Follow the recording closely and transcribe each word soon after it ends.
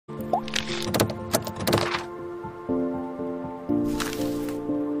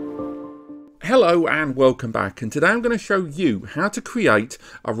Hello and welcome back, and today I'm going to show you how to create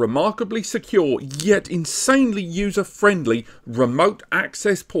a remarkably secure yet insanely user-friendly remote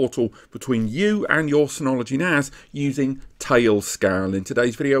access portal between you and your Synology NAS using Tailscale. In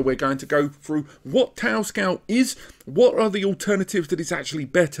today's video we're going to go through what Tailscale is, what are the alternatives that it's actually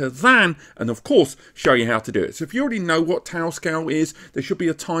better than, and of course show you how to do it. So if you already know what Tailscale is, there should be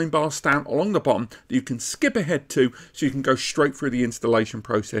a time bar stamp along the bottom that you can skip ahead to so you can go straight through the installation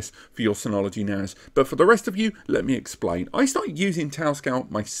process for your Synology NAS. But for the rest of you, let me explain. I started using Tailscale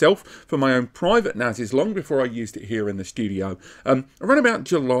myself for my own private NASs long before I used it here in the studio, around about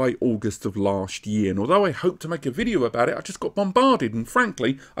July, August of last year, and although I hoped to make a video about it, I just got bombarded and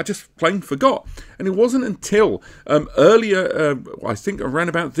frankly I just plain forgot. And it wasn't until earlier, I think around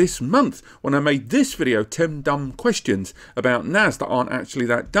about this month, when I made this video, 10 dumb questions about NAS that aren't actually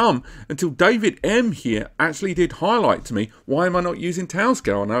that dumb, until David M here actually did highlight to me, why am I not using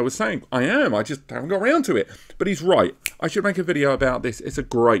Tailscale? And I was saying, I am, I just haven't got around to it. But he's right, I should make a video about this. It's a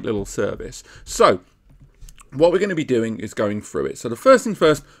great little service. So what we're going to be doing is going through it. So the first thing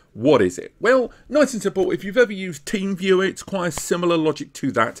first, what is it? Well, nice and simple. If you've ever used TeamViewer, it's quite a similar logic to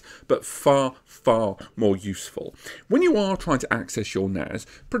that, but far more useful. When you are trying to access your NAS,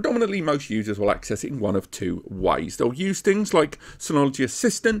 predominantly most users will access it in one of two ways. They'll use things like Synology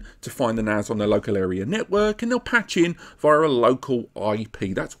Assistant to find the NAS on their local area network, and they'll patch in via a local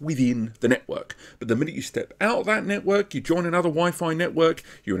IP that's within the network. But the minute you step out of that network, you join another Wi-Fi network,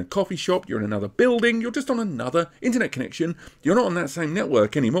 you're in a coffee shop, you're in another building, you're just on another internet connection, you're not on that same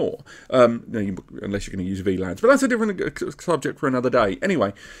network anymore. Unless you're going to use VLANs, but that's a different subject for another day.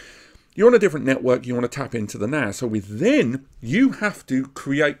 Anyway, you're on a different network, you want to tap into the NAS, so then you have to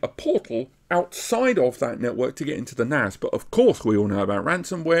create a portal outside of that network to get into the NAS. But of course we all know about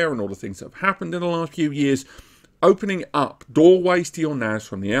ransomware and all the things that have happened in the last few years. Opening up doorways to your NAS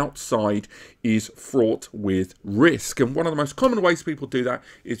from the outside is fraught with risk, and one of the most common ways people do that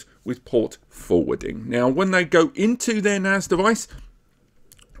is with port forwarding. Now when they go into their NAS device,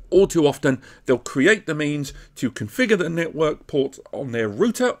 all too often, they'll create the means to configure the network ports on their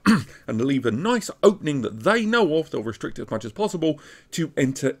router and leave a nice opening that they know of, they'll restrict it as much as possible, to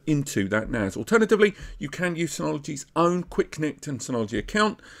enter into that NAS. Alternatively, you can use Synology's own Quick Connect and Synology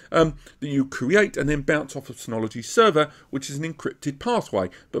account that you create and then bounce off of Synology's server, which is an encrypted pathway,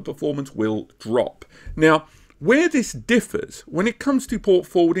 but performance will drop. Now, where this differs, when it comes to port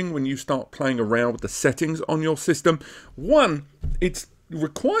forwarding, when you start playing around with the settings on your system, one, it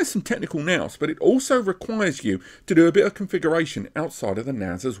requires some technical nous, but it also requires you to do a bit of configuration outside of the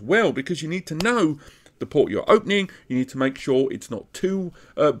NAS as well, because you need to know the port you're opening, you need to make sure it's not too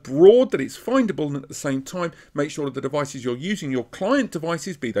broad, that it's findable, and at the same time make sure that the devices you're using, your client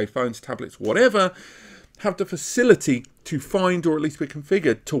devices, be they phones, tablets, whatever, have the facility to find or at least be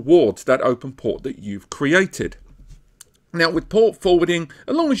configured towards that open port that you've created. Now with port forwarding,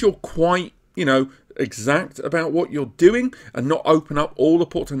 as long as you're quite, exact about what you're doing and not open up all the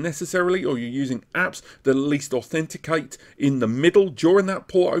ports unnecessarily, or you're using apps that at least authenticate in the middle during that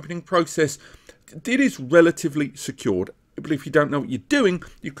port opening process, it is relatively secured. But if you don't know what you're doing,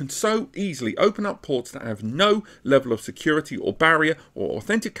 you can so easily open up ports that have no level of security or barrier or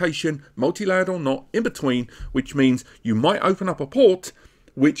authentication, multi-layered or not, in between, which means you might open up a port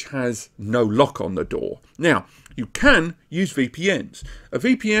which has no lock on the door. Now, you can use VPNs. A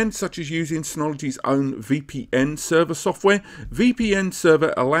VPN, such as using Synology's own VPN server software, VPN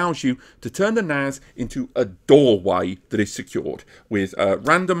server allows you to turn the NAS into a doorway that is secured with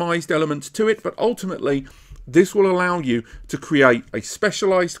randomized elements to it, but ultimately this will allow you to create a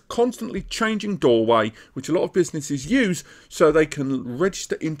specialized, constantly changing doorway, which a lot of businesses use so they can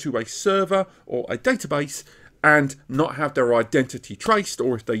register into a server or a database and not have their identity traced,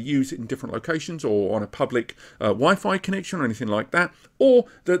 or if they use it in different locations or on a public Wi-Fi connection or anything like that, or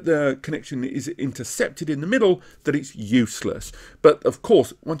that the connection is intercepted in the middle, that it's useless. But of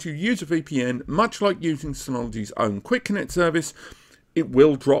course, once you use a VPN, much like using Synology's own Quick Connect service, it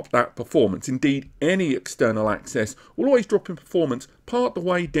will drop that performance. Indeed, any external access will always drop in performance part the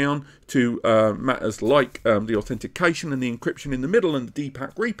way down to matters like the authentication and the encryption in the middle and the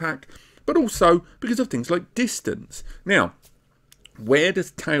DPAC repack, but also because of things like distance. Now, where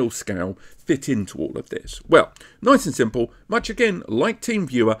does Tailscale fit into all of this? Well, nice and simple, much again like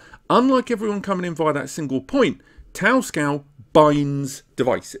TeamViewer, unlike everyone coming in via that single point, Tailscale binds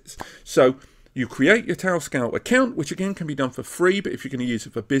devices. So you create your Tailscale account, which again can be done for free, but if you're going to use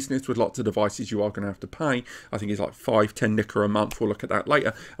it for business with lots of devices, you are going to have to pay. I think it's like 5-10 nicker a month. We'll look at that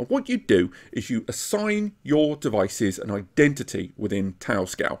later. And what you do is you assign your devices an identity within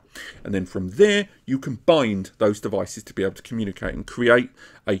Tailscale. And then from there, you can bind those devices to be able to communicate and create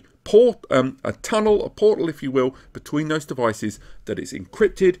a a tunnel, a portal, if you will, between those devices, that is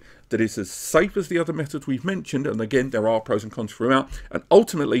encrypted, that is as safe as the other methods we've mentioned. And again, there are pros and cons throughout. And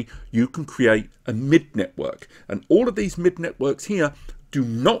ultimately, you can create a mid-network. And all of these mid-networks here do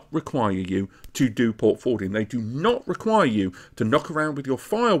not require you to do port forwarding. They do not require you to knock around with your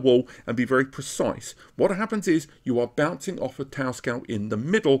firewall and be very precise. What happens is you are bouncing off a Tailscale in the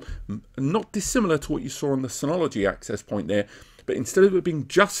middle, not dissimilar to what you saw on the Synology access point there. But instead of it being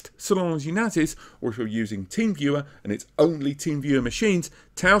just Synology NASs, or if you're using TeamViewer and it's only TeamViewer machines,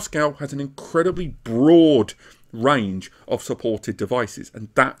 Tailscale has an incredibly broad range of supported devices. And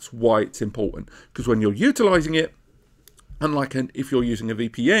that's why it's important, because when you're utilizing it, unlike if you're using a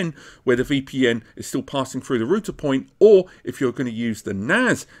VPN, where the VPN is still passing through the router point, or if you're going to use the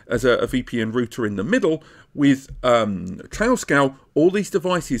NAS as a VPN router in the middle, with Tailscale, all these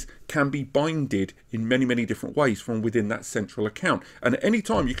devices can be binded in many, many different ways from within that central account. And at any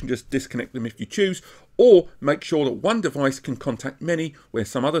time, you can just disconnect them if you choose, or make sure that one device can contact many, where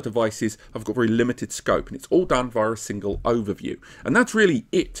some other devices have got very limited scope. And it's all done via a single overview. And that's really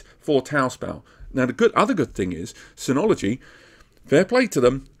it for Tailscale. Now, the other good thing is Synology, fair play to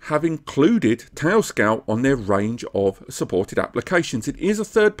them, have included Tailscale on their range of supported applications. It is a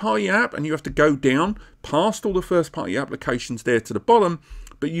third-party app, and you have to go down past all the first-party applications there to the bottom,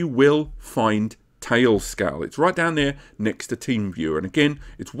 but you will find Tailscale. It's right down there next to TeamViewer, and again,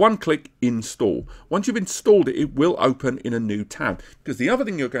 it's one-click install. Once you've installed it, it will open in a new tab, because the other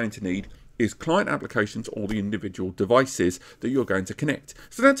thing you're going to need is client applications or the individual devices that you're going to connect.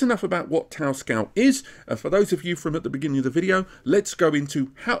 So that's enough about what Tailscale is. And for those of you from at the beginning of the video, let's go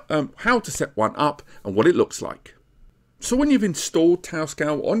into how to set one up and what it looks like. So when you've installed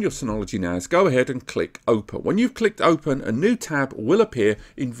Tailscale on your Synology NAS, go ahead and click Open. When you've clicked Open, a new tab will appear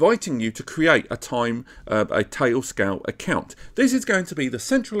inviting you to create a Tailscale account. This is going to be the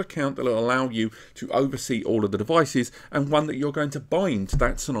central account that will allow you to oversee all of the devices, and one that you're going to bind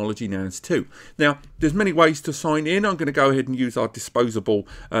that Synology NAS to. Now, there's many ways to sign in. I'm going to go ahead and use our disposable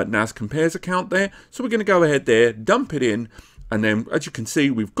NAS Compares account there. So we're going to go ahead there, dump it in, and then, as you can see,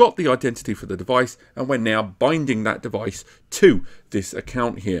 we've got the identity for the device, and we're now binding that device to this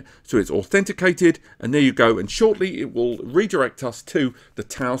account here. So it's authenticated, and there you go. And shortly, it will redirect us to the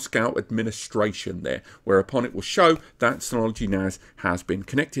Tailscale administration there, whereupon it will show that Synology NAS has been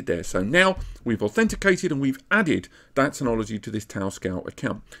connected there. So now we've authenticated and we've added that Synology to this Tailscale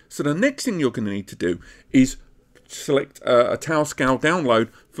account. So the next thing you're going to need to do is select a Tailscale download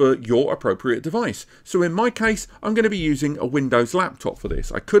for your appropriate device. So in my case, I'm going to be using a Windows laptop for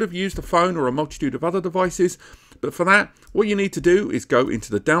this. I could have used a phone or a multitude of other devices, but for that, what you need to do is go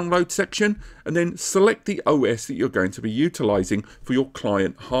into the download section and then select the OS that you're going to be utilizing for your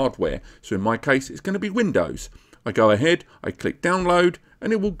client hardware. So in my case, it's going to be Windows. I go ahead, I click download,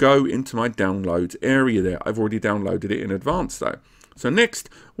 and it will go into my downloads area there. I've already downloaded it in advance though. So next,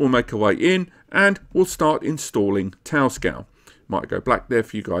 we'll make our way in and we'll start installing Tailscale. Might go black there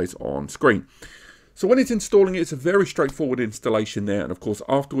for you guys on screen. So when it's installing it, it's a very straightforward installation there. And of course,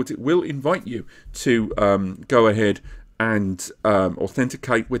 afterwards, it will invite you to go ahead and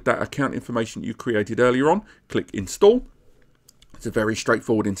authenticate with that account information you created earlier on. Click install. It's a very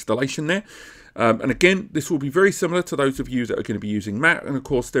straightforward installation there. And again, this will be very similar to those of you that are going to be using Mac. And of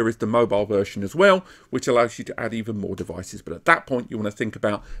course, there is the mobile version as well, which allows you to add even more devices. But at that point, you want to think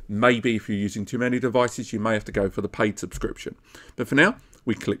about maybe if you're using too many devices, you may have to go for the paid subscription. But for now,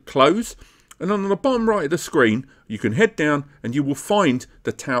 we click close. And on the bottom right of the screen, you can head down and you will find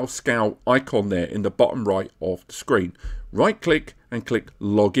the Tailscale icon there in the bottom right of the screen. Right click and click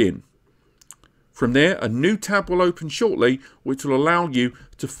login. From there, a new tab will open shortly, which will allow you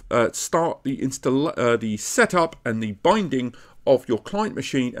to start the setup and the binding of your client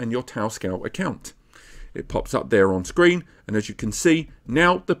machine and your Tailscale account. It pops up there on screen, and as you can see,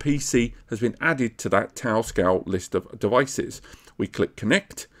 now the PC has been added to that Tailscale list of devices. We click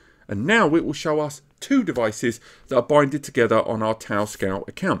connect, and now it will show us two devices that are binded together on our Tailscale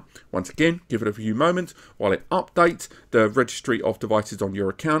account. Once again, give it a few moments while it updates the registry of devices on your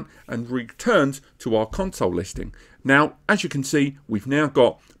account and returns to our console listing. Now, as you can see, we've now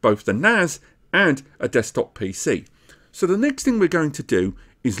got both the NAS and a desktop PC. So the next thing we're going to do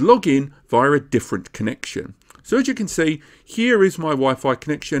is log in via a different connection. So as you can see, here is my Wi-Fi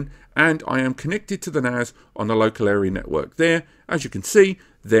connection, and I am connected to the NAS on the local area network there. As you can see,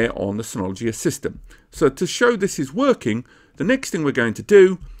 there on the Synology system. So to show this is working, the next thing we're going to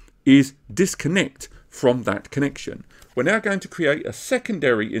do is disconnect from that connection. We're now going to create a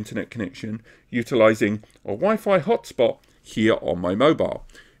secondary internet connection utilizing a Wi-Fi hotspot here on my mobile.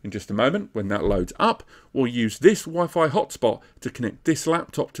 In just a moment, when that loads up, we'll use this Wi-Fi hotspot to connect this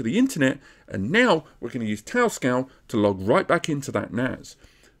laptop to the internet, and now we're going to use Tailscale to log right back into that NAS.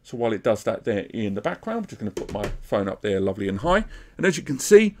 So while it does that there in the background, I'm just going to put my phone up there lovely and high. And as you can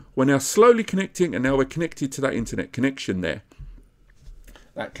see, we're now slowly connecting, and now we're connected to that internet connection there.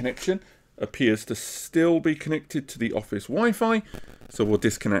 That connection appears to still be connected to the office Wi-Fi. So we'll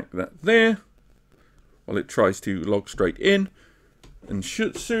disconnect that there while it tries to log straight in. And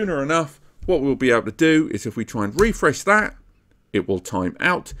sooner enough, what we'll be able to do is if we try and refresh that, it will time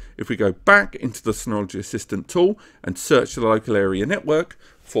out. If we go back into the Synology Assistant tool and search the local area network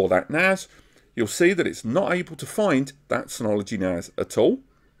for that NAS, you'll see that it's not able to find that Synology NAS at all.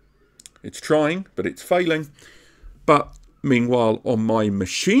 It's trying, but it's failing. But meanwhile, on my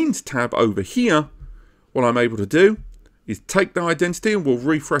Machines tab over here, what I'm able to do is take the identity, and we'll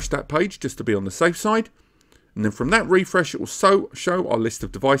refresh that page just to be on the safe side. And then from that refresh, it will show our list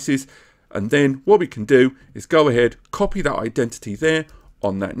of devices. And then what we can do is go ahead, copy that identity there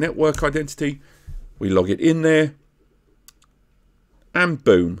on that network identity. We log it in there, and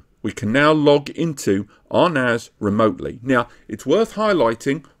boom, we can now log into our NAS remotely. Now, it's worth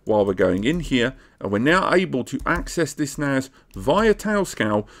highlighting while we're going in here, and we're now able to access this NAS via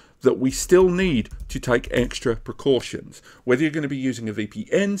Tailscale, that we still need to take extra precautions. Whether you're going to be using a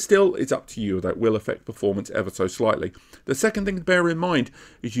VPN still, it's up to you. That will affect performance ever so slightly. The second thing to bear in mind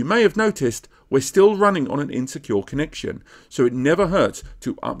is you may have noticed we're still running on an insecure connection. So it never hurts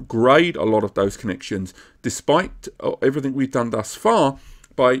to upgrade a lot of those connections, despite everything we've done thus far,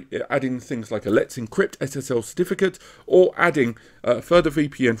 by adding things like a Let's Encrypt SSL certificate, or adding further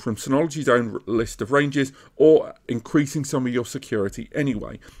VPN from Synology's own list of ranges, or increasing some of your security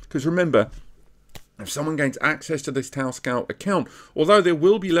anyway. Because remember, if someone gains access to this Tailscale account, although there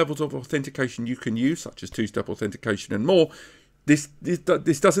will be levels of authentication you can use, such as two-step authentication and more, this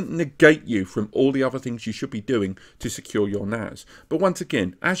doesn't negate you from all the other things you should be doing to secure your NAS. But once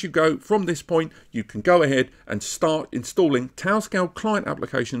again, as you go from this point, you can go ahead and start installing Tailscale client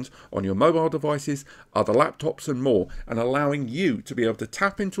applications on your mobile devices, other laptops and more, and allowing you to be able to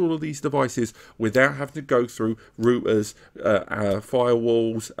tap into all of these devices without having to go through routers,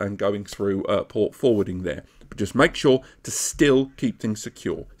 firewalls, and going through port forwarding there. But just make sure to still keep things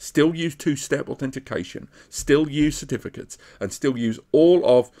secure. Still use two-step authentication. Still use certificates. And still use all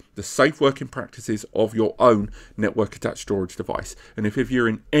of the safe working practices of your own network-attached storage device. And if you're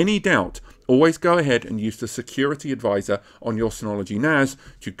in any doubt, always go ahead and use the Security Advisor on your Synology NAS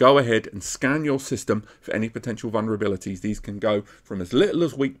to go ahead and scan your system for any potential vulnerabilities. These can go from as little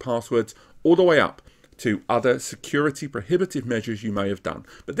as weak passwords all the way up to other security prohibitive measures you may have done.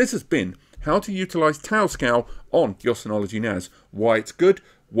 But this has been how to utilize Tailscale on your Synology NAS, why it's good,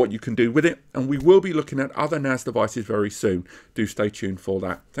 what you can do with it, and we will be looking at other NAS devices very soon. Do stay tuned for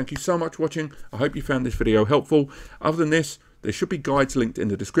that. Thank you so much for watching. I hope you found this video helpful. Other than this, there should be guides linked in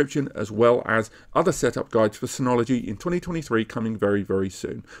the description, as well as other setup guides for Synology in 2023 coming very, very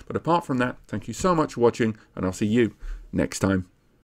soon. But apart from that, thank you so much for watching, and I'll see you next time.